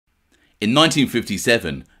In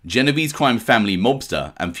 1957, Genovese crime family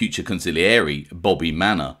mobster and future Consigliere Bobby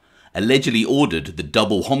Manna allegedly ordered the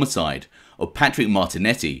double homicide of Patrick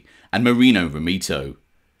Martinetti and Marino Romito.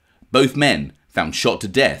 Both men found shot to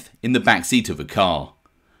death in the back seat of a car.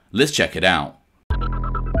 Let's check it out.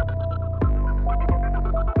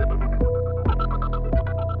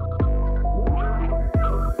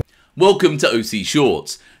 Welcome to OC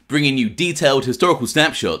Shorts, bringing you detailed historical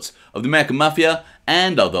snapshots of the American Mafia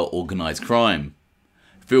and other organised crime.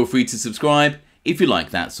 Feel free to subscribe if you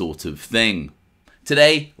like that sort of thing.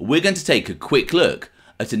 Today, we're going to take a quick look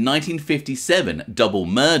at a 1957 double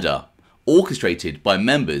murder orchestrated by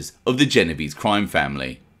members of the Genovese crime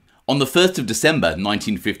family. On the 1st of December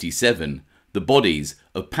 1957, the bodies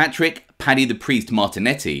of Patrick "Paddy the Priest"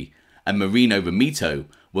 Martinetti and Marino Romito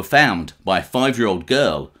were found by a 5-year-old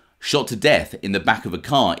girl shot to death in the back of a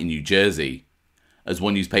car in New Jersey. As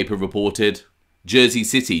one newspaper reported, Jersey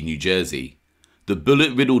City, New Jersey. The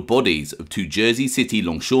bullet-riddled bodies of 2 Jersey City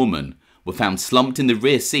longshoremen were found slumped in the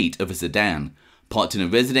rear seat of a sedan parked in a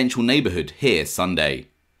residential neighbourhood here Sunday.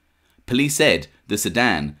 Police said the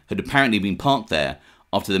sedan had apparently been parked there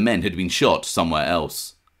after the men had been shot somewhere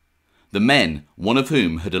else. The men, one of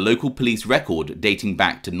whom had a local police record dating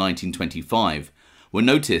back to 1925, were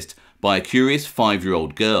noticed by a curious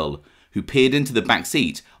 5-year-old girl who peered into the back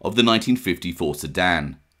seat of the 1954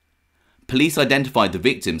 sedan. Police identified the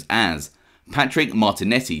victims as Patrick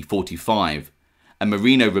Martinetti, 45, and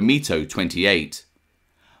Marino Romito, 28.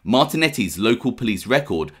 Martinetti's local police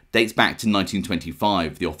record dates back to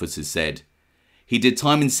 1925, the officers said. He did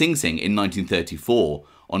time in Sing Sing in 1934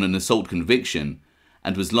 on an assault conviction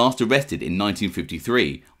and was last arrested in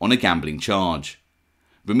 1953 on a gambling charge.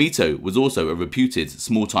 Romito was also a reputed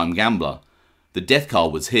small-time gambler. The death car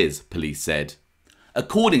was his, police said.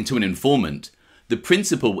 According to an informant, the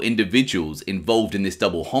principal individuals involved in this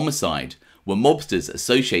double homicide were mobsters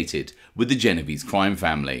associated with the Genovese crime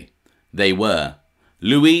family. They were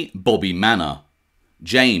Louis "Bobby" Manna,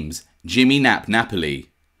 James "Jimmy" Nap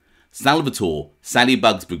Napoli, Salvatore "Sally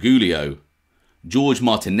Bugs" Briguglio, George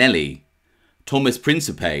Martinelli, Thomas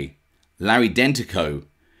Principe, Larry Dentico,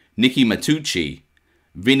 Nicky Matucci,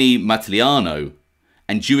 Vinny Matliano,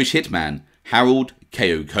 and Jewish hitman Harold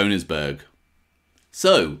Kayo Konigsberg.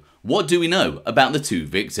 So, what do we know about the 2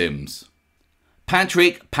 victims?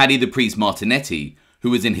 Patrick "Paddy the Priest" Martinetti,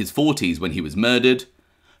 who was in his 40s when he was murdered,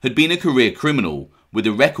 had been a career criminal with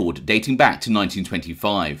a record dating back to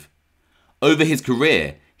 1925. Over his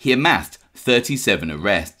career, he amassed 37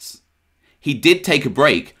 arrests. He did take a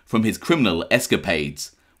break from his criminal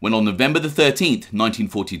escapades when on November 13th,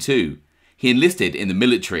 1942, he enlisted in the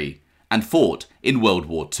military and fought in World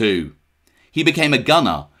War II. He became a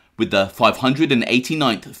gunner with the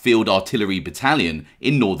 589th Field Artillery Battalion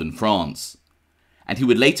in northern France, and he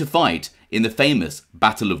would later fight in the famous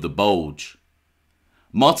Battle of the Bulge.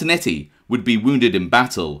 Martinetti would be wounded in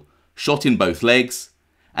battle, shot in both legs,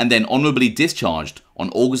 and then honourably discharged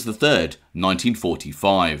on August 3rd,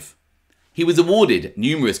 1945. He was awarded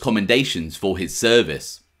numerous commendations for his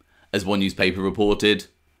service. As one newspaper reported,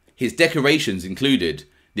 his decorations included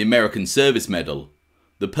the American Service Medal,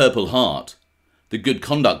 the Purple Heart, the Good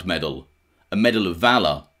Conduct Medal, a Medal of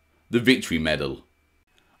Valor, the Victory Medal.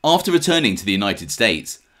 After returning to the United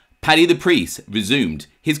States, Paddy the Priest resumed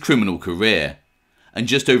his criminal career, and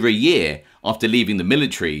just over a year after leaving the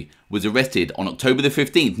military was arrested on October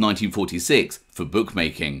 15th, 1946 for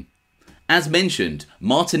bookmaking. As mentioned,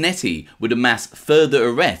 Martinetti would amass further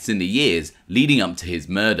arrests in the years leading up to his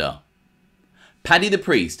murder. Paddy the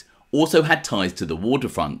Priest also had ties to the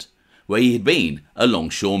waterfront, where he had been a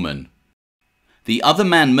longshoreman. The other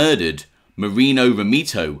man murdered, Marino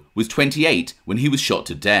Romito, was 28 when he was shot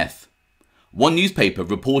to death. One newspaper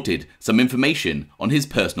reported some information on his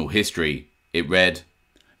personal history. It read,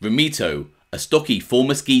 Romito, a stocky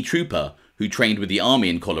former ski trooper who trained with the army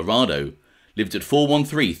in Colorado, lived at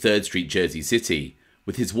 413 3rd Street, Jersey City,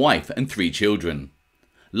 with his wife and 3 children.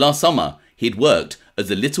 Last summer, he had worked as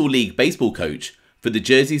a Little League baseball coach for the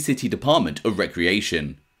Jersey City Department of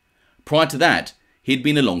Recreation. Prior to that, he had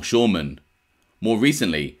been a longshoreman. More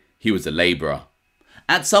recently, he was a labourer.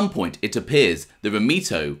 At some point, it appears that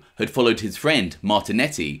Romito had followed his friend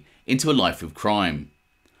Martinetti into a life of crime.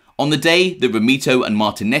 On the day that Romito and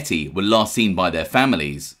Martinetti were last seen by their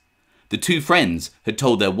families, the 2 friends had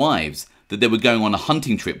told their wives that they were going on a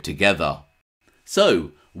hunting trip together.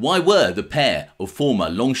 So, why were the pair of former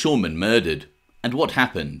longshoremen murdered, and what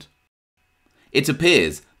happened? It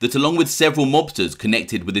appears that along with several mobsters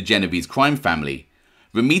connected with the Genovese crime family,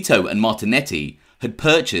 Romito and Martinetti had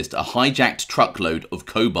purchased a hijacked truckload of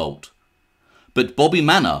cobalt. But Bobby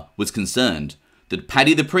Manna was concerned that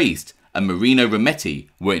Paddy the Priest and Marino Rometti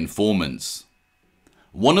were informants.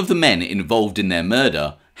 One of the men involved in their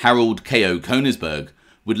murder, Harold Kayo Konigsberg,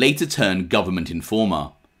 would later turn government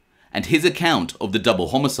informer, and his account of the double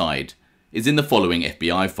homicide is in the following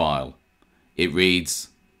FBI file. It reads,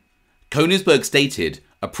 Konigsberg stated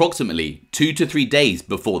approximately 2 to 3 days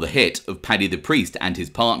before the hit of Paddy the Priest and his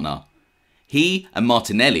partner, he and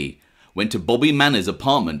Martinelli went to Bobby Manna's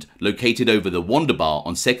apartment located over the Wonder Bar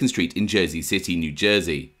on 2nd Street in Jersey City, New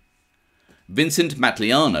Jersey. Vincent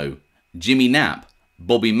Matliano, Jimmy Knapp,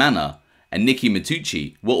 Bobby Manna and Nicky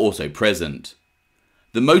Matucci were also present.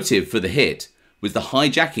 The motive for the hit was the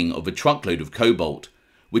hijacking of a truckload of cobalt,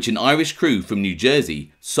 which an Irish crew from New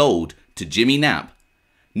Jersey sold to Jimmy Knapp,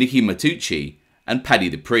 Nicky Matucci and Paddy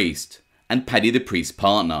the Priest, and Paddy the Priest's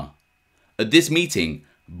partner. At this meeting,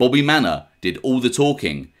 Bobby Manna did all the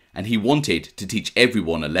talking and he wanted to teach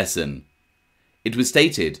everyone a lesson. It was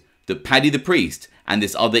stated that Paddy the Priest and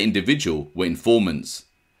this other individual were informants,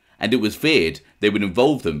 and it was feared they would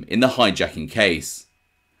involve them in the hijacking case.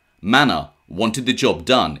 Manna wanted the job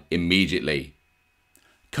done immediately.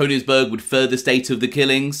 Konigsberg would further state of the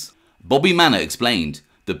killings. Bobby Manna explained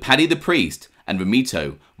that Paddy the Priest and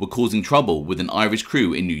Romito were causing trouble with an Irish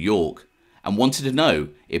crew in New York and wanted to know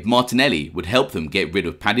if Martinelli would help them get rid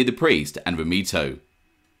of Paddy the Priest and Romito.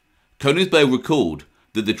 Konigsberg recalled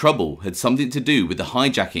that the trouble had something to do with the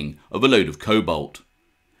hijacking of a load of cobalt.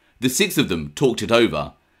 The 6 of them talked it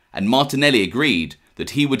over, and Martinelli agreed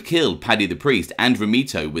that he would kill Paddy the Priest and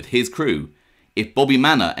Romito with his crew if Bobby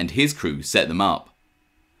Manna and his crew set them up.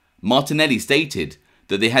 Martinelli stated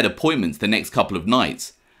that they had appointments the next couple of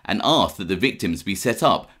nights and asked that the victims be set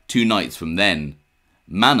up 2 nights from then.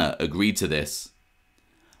 Manna agreed to this.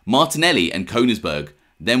 Martinelli and Konigsberg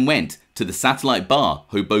then went to the Satellite Bar,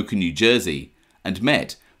 Hoboken, New Jersey, and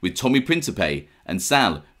met with Tommy Principe and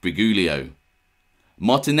Sal Briguglio.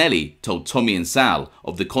 Martinelli told Tommy and Sal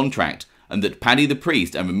of the contract and that Paddy the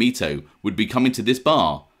Priest and Romito would be coming to this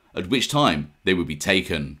bar, at which time they would be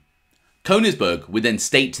taken. Konigsberg would then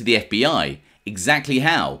state to the FBI exactly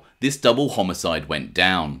how this double homicide went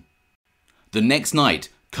down. The next night,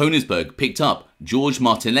 Konigsberg picked up George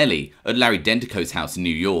Martinelli at Larry Dentico's house in New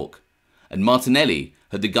York, and Martinelli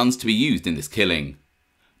had the guns to be used in this killing.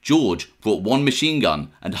 George brought 1 machine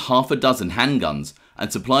gun and half a dozen handguns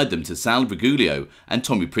and supplied them to Sal Briguglio and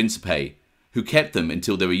Tommy Principe, who kept them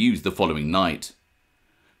until they were used the following night.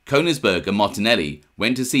 Konigsberg and Martinelli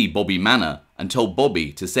went to see Bobby Manna and told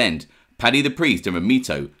Bobby to send Paddy the Priest and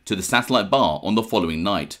Romito to the Satellite Bar on the following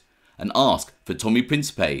night and ask for Tommy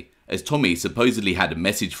Principe, as Tommy supposedly had a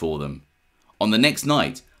message for them. On the next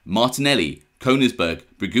night, Martinelli, Konigsberg,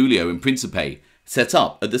 Briguglio and Principe set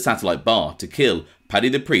up at the Satellite Bar to kill Paddy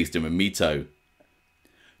the Priest and Romito.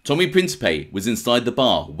 Tommy Principe was inside the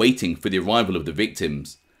bar waiting for the arrival of the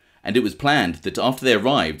victims, and it was planned that after they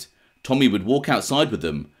arrived, Tommy would walk outside with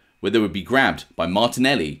them, where they would be grabbed by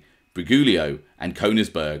Martinelli, Briguglio and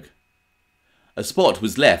Konigsberg. A spot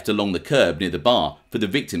was left along the curb near the bar for the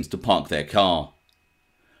victims to park their car.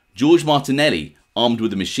 George Martinelli, armed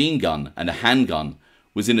with a machine gun and a handgun,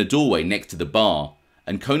 was in a doorway next to the bar,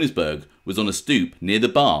 and Konigsberg was on a stoop near the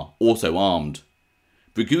bar, also armed.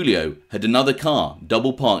 Briguglio had another car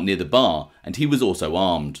double parked near the bar, and he was also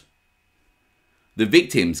armed. The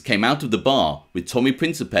victims came out of the bar with Tommy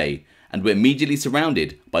Principe and were immediately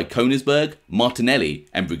surrounded by Konigsberg, Martinelli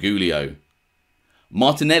and Briguglio.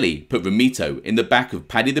 Martinelli put Romito in the back of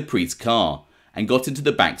Paddy the Priest's car and got into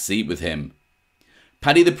the back seat with him.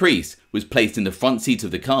 Paddy the Priest was placed in the front seat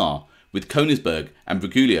of the car, with Konigsberg and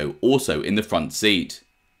Briguglio also in the front seat.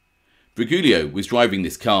 Briguglio was driving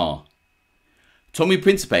this car. Tommy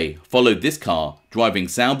Principe followed this car, driving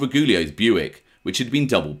Sal Briguglio's Buick, which had been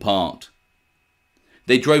double parked.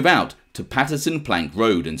 They drove out to Patterson Plank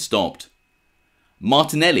Road and stopped.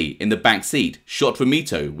 Martinelli in the back seat shot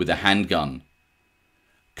Romito with a handgun.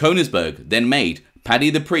 Konigsberg then made Paddy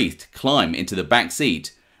the Priest climb into the back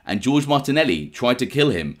seat, and George Martinelli tried to kill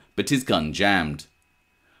him, but his gun jammed.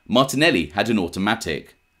 Martinelli had an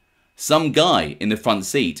automatic. Some guy in the front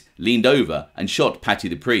seat leaned over and shot Paddy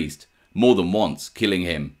the Priest more than once, killing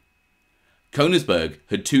him. Konigsberg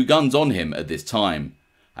had 2 guns on him at this time,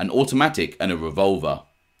 an automatic and a revolver.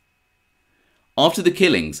 After the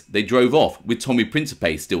killings, they drove off with Tommy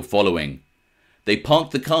Principe still following. They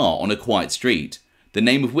parked the car on a quiet street, the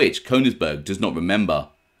name of which Konigsberg does not remember,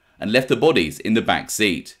 and left the bodies in the back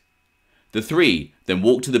seat. The 3 then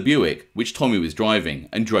walked to the Buick which Tommy was driving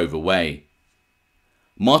and drove away.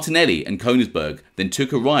 Martinelli and Konigsberg then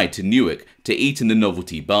took a ride to Newark to eat in the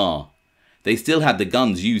Novelty Bar. They still had the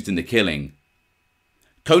guns used in the killing.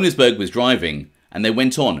 Konigsberg was driving and they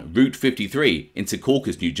went on Route 53 into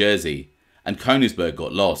Caucus, New Jersey, and Konigsberg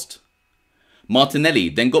got lost. Martinelli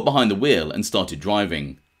then got behind the wheel and started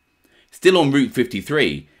driving. Still on Route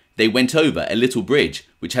 53, they went over a little bridge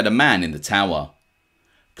which had a man in the tower.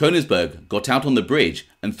 Konigsberg got out on the bridge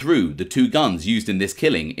and threw the 2 guns used in this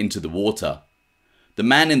killing into the water. The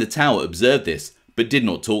man in the tower observed this but did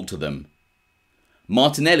not talk to them.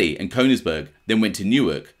 Martinelli and Konigsberg then went to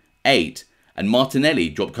Newark, ate, and Martinelli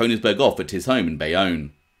dropped Konigsberg off at his home in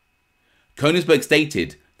Bayonne. Konigsberg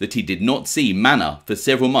stated that he did not see Manna for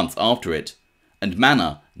several months after it, and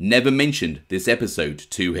Manna never mentioned this episode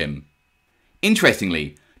to him.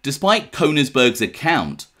 Interestingly, despite Konigsberg's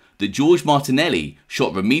account that George Martinelli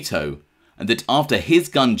shot Romito, and that after his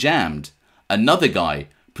gun jammed, another guy,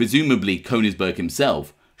 presumably Konigsberg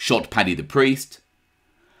himself, shot Paddy the priest,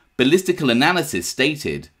 ballistical analysis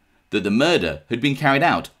stated that the murder had been carried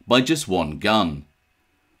out by just 1 gun.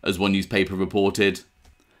 As one newspaper reported,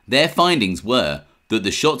 their findings were that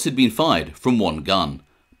the shots had been fired from 1 gun,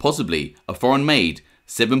 possibly a foreign-made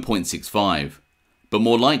 7.65, but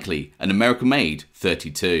more likely an American-made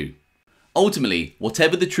 32. Ultimately,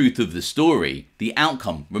 whatever the truth of the story, the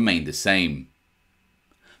outcome remained the same.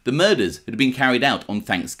 The murders had been carried out on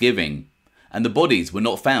Thanksgiving, and the bodies were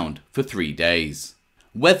not found for 3 days.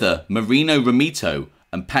 Whether Marino Romito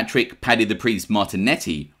and Patrick Paddy the Priest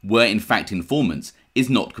Martinetti were in fact informants is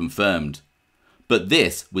not confirmed, but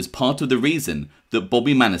this was part of the reason that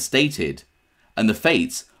Bobby Manna stated, and the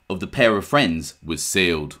fates of the pair of friends was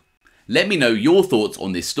sealed. Let me know your thoughts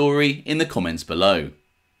on this story in the comments below.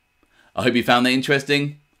 I hope you found that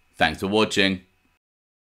interesting. Thanks for watching.